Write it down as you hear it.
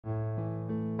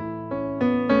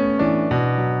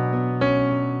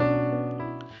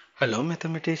Hello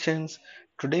mathematicians.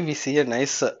 Today we see a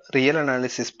nice real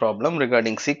analysis problem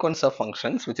regarding sequence of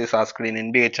functions which is asked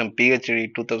in Nbhm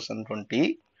PhD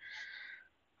 2020.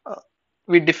 Uh,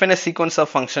 we define a sequence of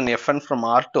function fn from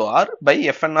R to R by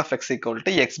fn of x equal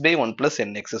to x by 1 plus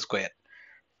nx square.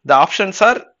 The options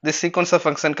are this sequence of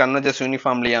function converges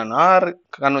uniformly on R,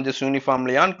 converges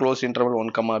uniformly on closed interval 1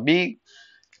 comma b,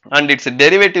 and its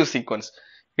derivative sequence.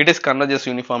 It is converges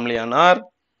uniformly on R,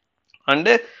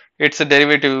 and its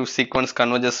derivative sequence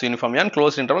converges uniformly on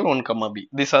closed interval 1 comma b.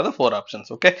 These are the four options.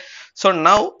 Okay, so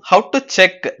now how to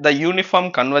check the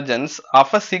uniform convergence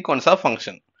of a sequence of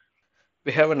function?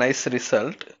 We have a nice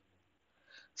result.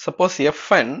 Suppose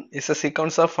fn is a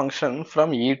sequence of function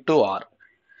from E to R,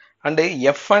 and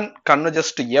fn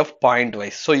converges to f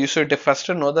pointwise. So you should first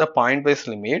know the pointwise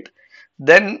limit.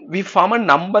 Then we form a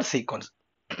number sequence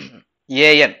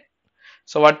an.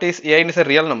 So what is an is a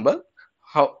real number.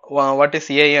 What is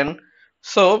an?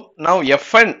 So now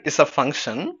fn is a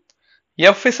function.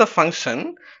 F is a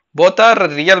function. Both are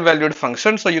real valued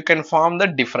functions. So you can form the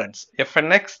difference.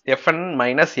 Fn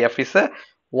minus f is a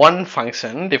one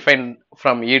function defined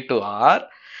from E to R.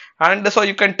 And so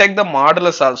you can take the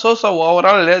modulus also. So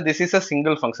overall this is a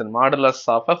single function, modulus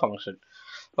of a function.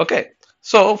 Okay,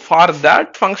 so for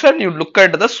that function you look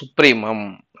at the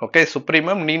supremum. Okay,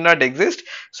 supremum need not exist.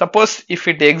 Suppose if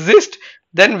it exists,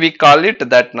 then we call it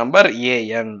that number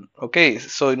an. Okay,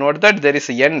 so note that there is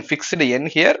a n, fixed n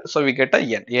here, so we get a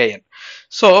an.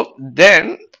 So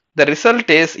then the result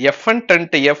is fn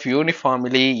tend to f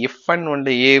uniformly if and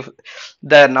only if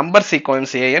the number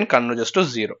sequence an converges to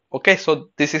 0. Okay, so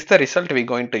this is the result we are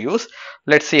going to use.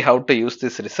 Let's see how to use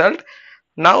this result.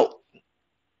 Now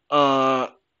uh,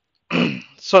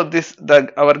 so this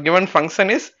our given function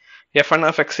is fn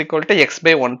of x equal to x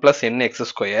by 1 plus nx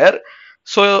square.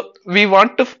 So we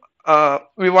want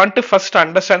to first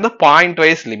understand the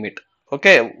pointwise limit.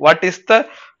 Okay, what is the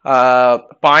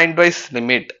pointwise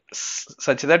limit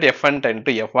such that fn tend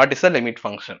to f? What is the limit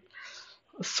function?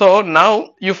 So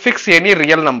now you fix any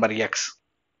real number x.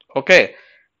 Okay,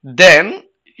 then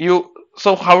you,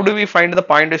 so how do we find the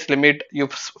pointwise limit? You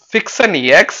fix an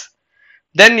x,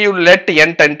 then you let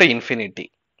n tend to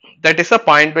infinity. That is a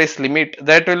pointwise limit,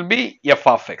 that will be f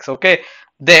of x. Okay,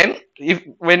 then if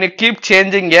when you keep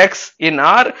changing x in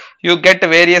R, you get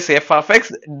various f of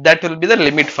x, that will be the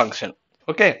limit function.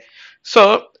 Okay,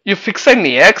 so you fix an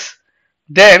x,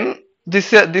 then these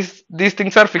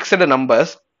things are fixed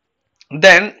numbers.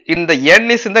 Then in the n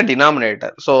is in the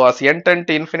denominator, so as n tend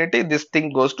to infinity, this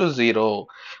thing goes to 0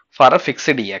 for a fixed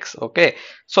x. Okay,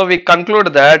 so we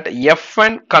conclude that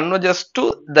fn converges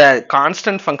to the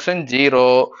constant function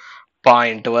 0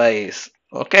 pointwise.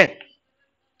 Okay,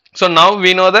 so now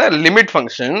we know the limit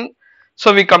function,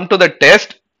 so we come to the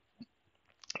test.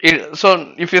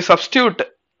 So if you substitute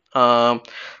uh,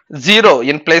 0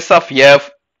 in place of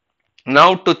f,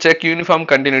 now to check uniform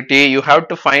continuity, you have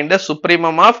to find the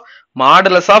supremum of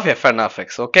modulus of fn of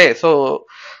x. Okay, so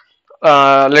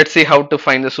let's see how to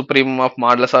find the supremum of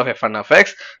modulus of fn of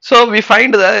x. So we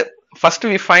find the first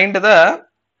we find the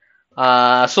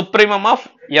supremum of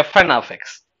fn of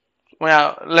x.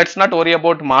 Let's not worry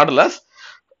about modulus.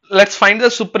 Let's find the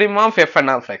supremum of fn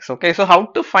of x. Okay, so how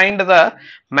to find the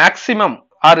maximum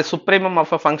or supremum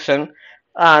of a function?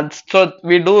 So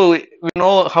we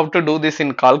know how to do this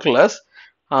in calculus.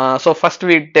 So first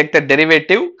we take the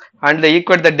derivative and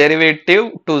equate the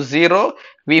derivative to 0.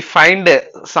 We find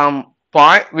some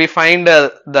point, we find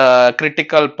the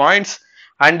critical points,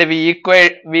 and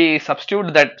we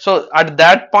substitute that. So at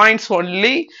that points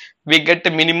only we get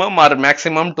a minimum or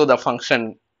maximum to the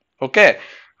function. Okay,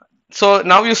 so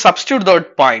now you substitute those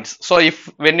points. So if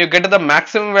when you get the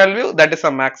maximum value, that is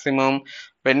a maximum.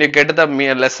 When you get the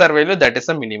lesser value, that is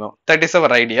a minimum. That is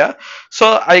our idea.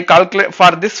 So I calculate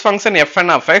for this function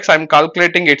fn of x, I am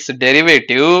calculating its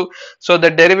derivative. So the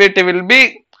derivative will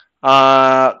be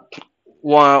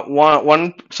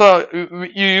one. So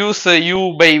you use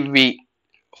u by v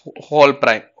whole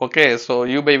prime. Okay, so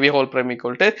u by v whole prime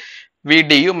equal to v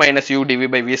du minus u dv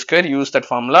by v square. Use that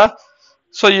formula.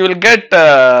 So you will get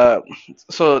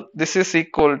so this is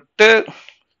equal to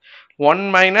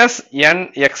 1 minus n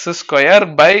x square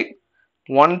by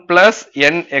 1 plus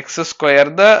n x square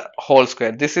the whole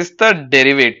square. This is the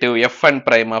derivative fn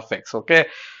prime of x. Okay,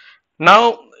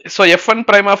 now so fn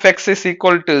prime of x is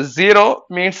equal to 0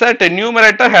 means that the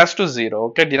numerator has to 0.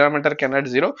 Okay, denominator cannot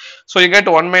 0. So you get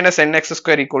 1 minus nx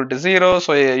square equal to 0.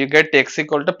 So you get x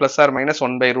equal to plus or minus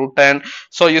 1 by root n.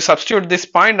 So you substitute this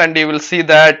point and you will see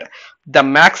that the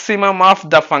maximum of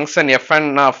the function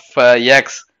fn of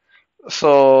x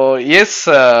so is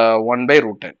 1 by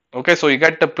root n. Okay, so you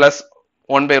get the plus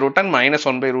 1 by root n minus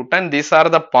 1 by root n. These are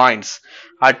the points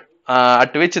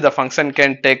at which the function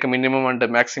can take minimum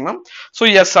and maximum. So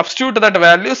you substitute that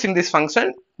values in this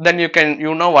function, then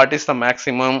you know what is the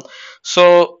maximum.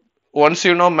 So once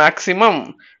you know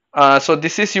maximum, so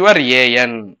this is your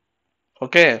an.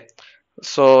 Okay,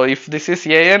 so if this is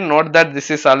an, note that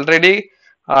this is already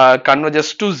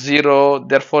converges to 0,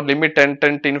 therefore limit n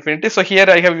tend to infinity. So here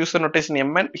I have used the notation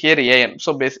mn, here an,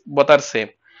 so both are same.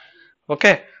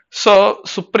 Okay, so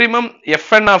supremum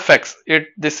fn of x,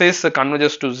 this is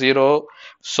converges to 0.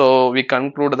 So we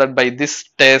conclude that by this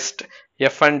test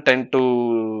fn tend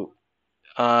to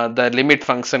the limit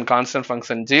function, constant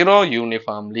function 0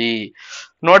 uniformly.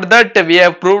 Note that we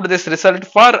have proved this result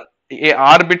for a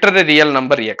arbitrary real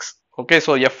number x. Okay,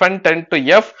 so fn tend to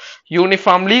f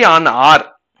uniformly on r.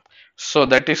 So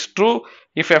that is true.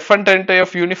 If fn tend to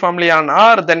f uniformly on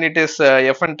r, then it is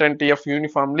fn tend to f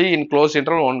uniformly in closed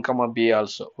interval 1 comma b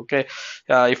also. Okay,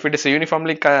 if it is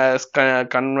uniformly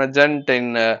convergent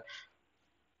in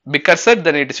bigger set,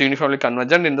 then it is uniformly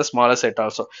convergent in the smaller set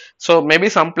also. So maybe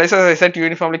some places I said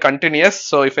uniformly continuous.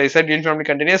 So if I said uniformly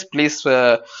continuous, please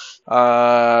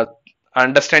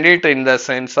understand it in the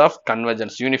sense of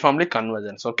convergence, uniformly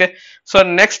convergence. Okay, so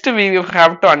next we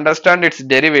have to understand its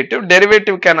derivative.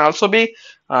 Derivative can also be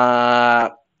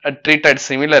treated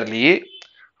similarly.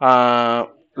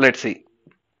 Let's see.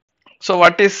 So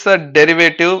what is the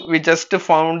derivative? We just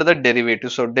found the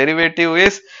derivative. So derivative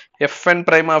is fn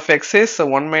prime of x is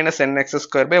 1 minus nx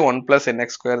square by 1 plus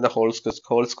nx square the whole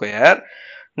square.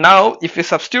 Now if we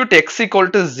substitute x equal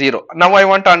to 0, now I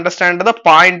want to understand the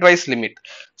pointwise limit.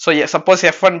 So yeah, suppose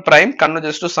f1 prime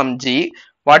converges to some g.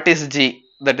 What is g?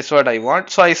 That is what I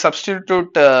want. So I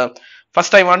substitute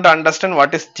first I want to understand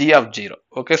what is g of 0.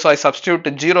 Okay, so I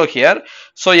substitute 0 here.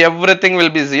 So everything will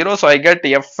be 0. So I get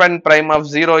fn prime of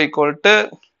 0 equal to,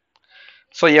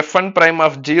 so fn prime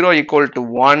of 0 equal to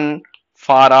 1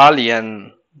 for all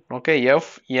n. Okay,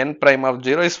 fn prime of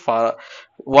 0 is for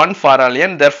 1 for all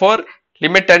n. Therefore,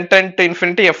 limit n tend to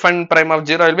infinity fn prime of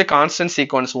 0 will be constant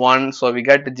sequence 1. So we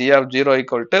get g of 0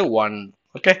 equal to 1.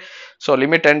 Okay, so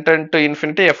limit n tend to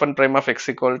infinity fn prime of x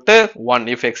equal to 1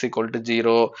 if x equal to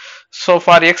 0. So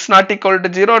for x not equal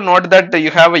to 0, note that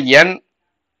you have a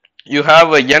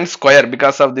n square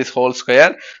because of this whole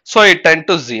square, so it tend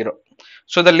to 0.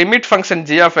 So the limit function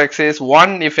g of x is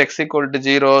 1 if x equal to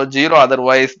 0, 0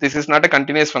 otherwise. This is not a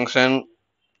continuous function,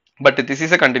 but this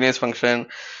is a continuous function.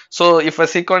 So if a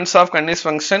sequence of continuous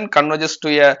function converges to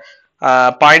a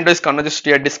pointwise converges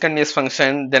to a discontinuous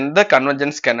function, then the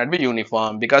convergence cannot be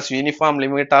uniform, because uniform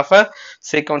limit of a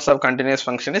sequence of continuous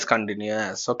function is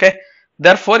continuous. Okay,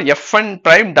 therefore fn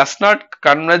prime does not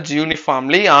converge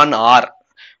uniformly on R,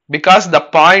 because the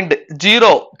point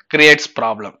 0 creates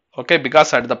problem. Okay,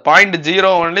 because at the point 0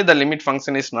 only the limit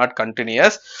function is not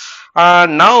continuous.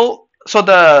 Now so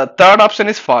the third option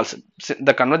is false.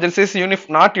 The convergence is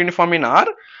not uniform in R,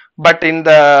 but in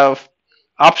the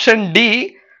option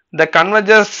D, the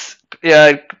converges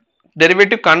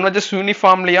derivative converges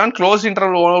uniformly on closed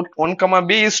interval 1 comma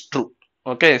b is true.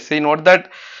 Okay, see, note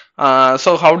that.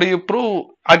 So how do you prove?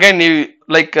 Again, you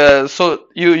like so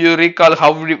you recall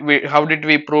how did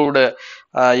we prove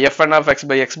fn of x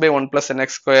by 1 plus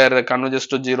nx square converges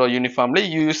to 0 uniformly?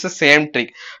 You use the same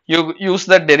trick. You use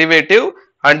the derivative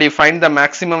and you find the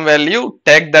maximum value,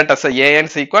 take that as a an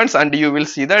sequence, and you will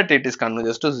see that it is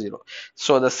converges to 0.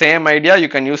 So the same idea you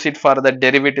can use it for the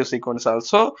derivative sequence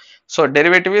also. So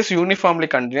derivative is uniformly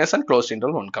continuous and closed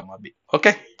interval 1 comma b.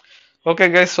 Okay. Okay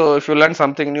guys, so if you learned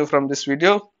something new from this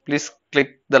video, please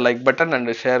click the like button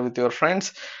and share with your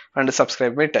friends and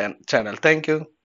subscribe my channel. Thank you.